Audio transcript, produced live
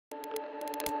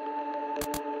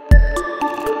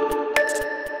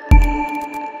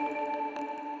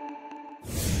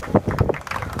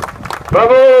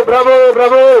Bravo, bravo,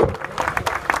 bravo.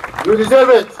 You deserve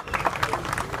it.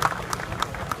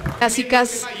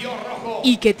 Clásicas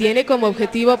y que tiene como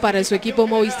objetivo para su equipo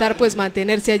Movistar pues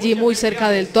mantenerse allí muy cerca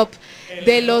del top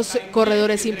de los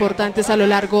corredores importantes a lo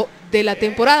largo de la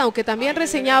temporada, aunque también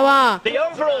reseñaba the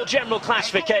overall general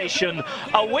classification,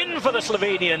 a win for the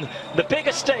Slovenian, the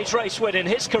biggest stage race win in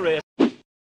his career.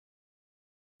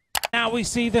 Now we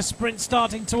see the sprint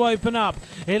starting to open up.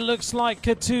 It looks like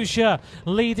Katusha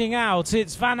leading out.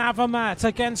 It's Van Avermaet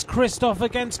against Christoph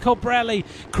against Cobrelli.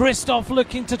 Christoph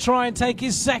looking to try and take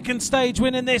his second stage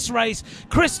win in this race.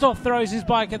 Christoph throws his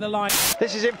bike at the line.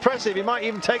 This is impressive. He might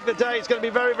even take the day. It's going to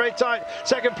be very, very tight.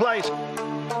 Second place.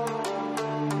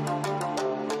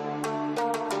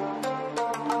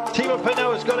 Timo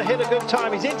Pino's got to hit a good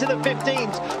time. He's into the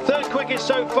 15s. Third quickest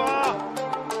so far.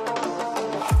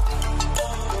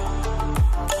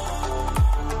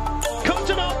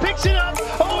 Picks it up.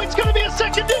 Oh, it's going to be a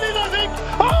second in it, I think.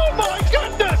 Oh my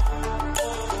goodness!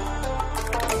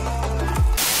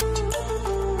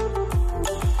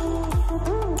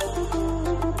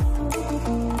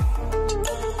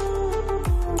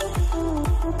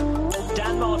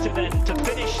 Dan Martin then to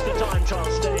finish the time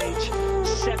trial stage,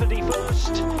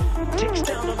 71st. Ticks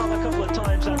down another couple of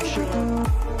times, I'm sure.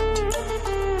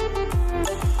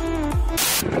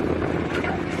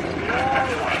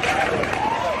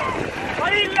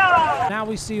 Now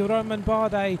we see Roman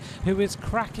Bardet, who is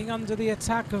cracking under the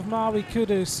attack of Maui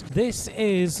Kudus. This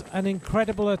is an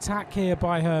incredible attack here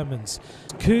by Hermans.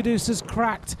 Kudus has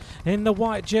cracked in the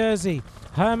white jersey.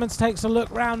 Hermans takes a look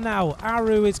round now.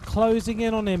 Aru is closing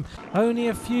in on him. Only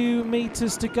a few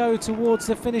meters to go towards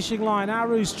the finishing line.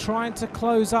 Aru's trying to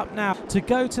close up now to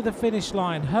go to the finish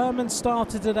line. Hermans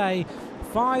started today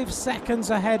 5 seconds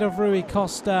ahead of Rui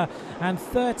Costa and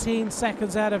 13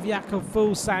 seconds ahead of Jakob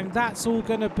Fuglsang. That's all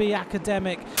going to be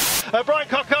academic. Brian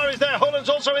Cocker is there. Holland's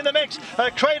also in the mix.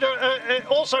 Crader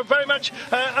also very much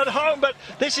at home, but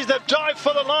this is the dive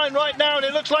for the line right now, and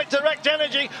it looks like Direct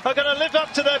Energy are going to live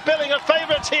up to their billing of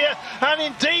favourites here, and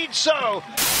indeed so.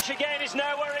 Again is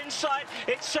nowhere in sight.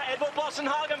 It's Edvald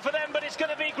Bossenhagen for them, but it's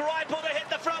going to be Greipel to hit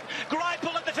the front.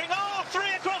 Greipel at the thing. Oh, 3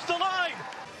 across the line.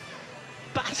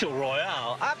 Battle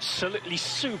Royale, absolutely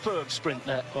superb sprint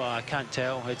there. Well, I can't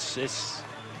tell. It's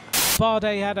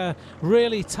Bardet had a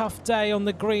really tough day on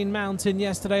the Green Mountain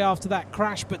yesterday after that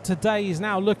crash, but today he's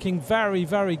now looking very,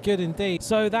 very good indeed.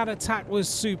 So that attack was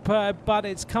superb, but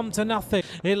it's come to nothing.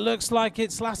 It looks like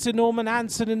it's Lasse Norman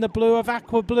Hansen in the blue of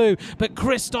Aqua Blue, but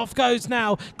Christoph goes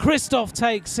now. Christoph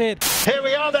takes it. Here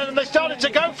we are then, and they started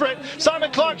to go for it. Simon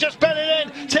Clark just bent it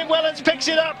in. Tim Wellens picks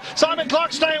it up. Simon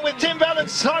Clark staying with Tim Wellens.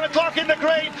 Simon Clark in the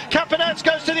green. Campanets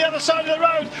goes to the other side of the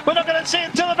road. We're not going to see it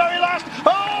until the very last.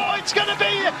 Oh, it's going to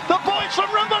be the boys from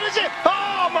Rumba, is it?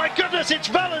 Oh my goodness, it's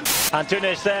Wellens.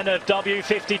 Antunes then of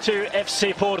W52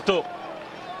 FC Porto.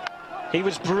 He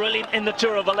was brilliant in the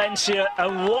Tour of Valencia,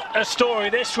 and what a story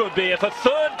this would be if a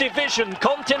third division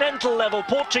continental level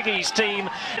Portuguese team.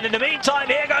 And in the meantime,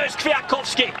 here goes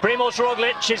Kwiatkowski. Primoz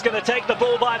Roglic is going to take the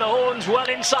bull by the horns well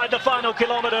inside the final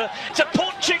kilometre. It's a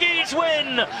Portuguese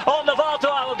win on the Volta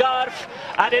ao Algarve,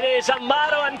 and it is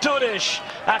Amaro Antunes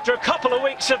after a couple of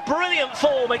weeks of brilliant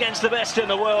form against the best in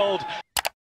the world.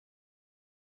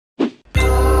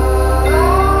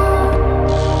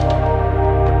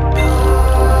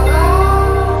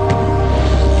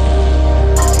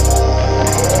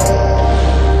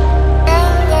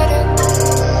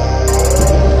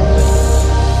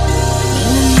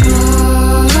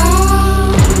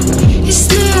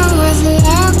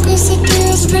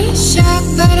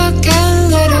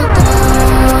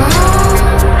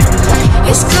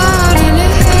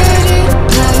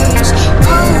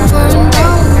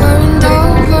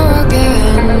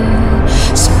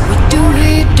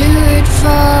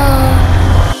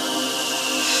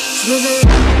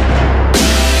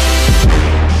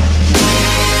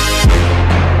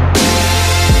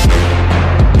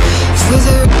 For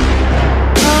the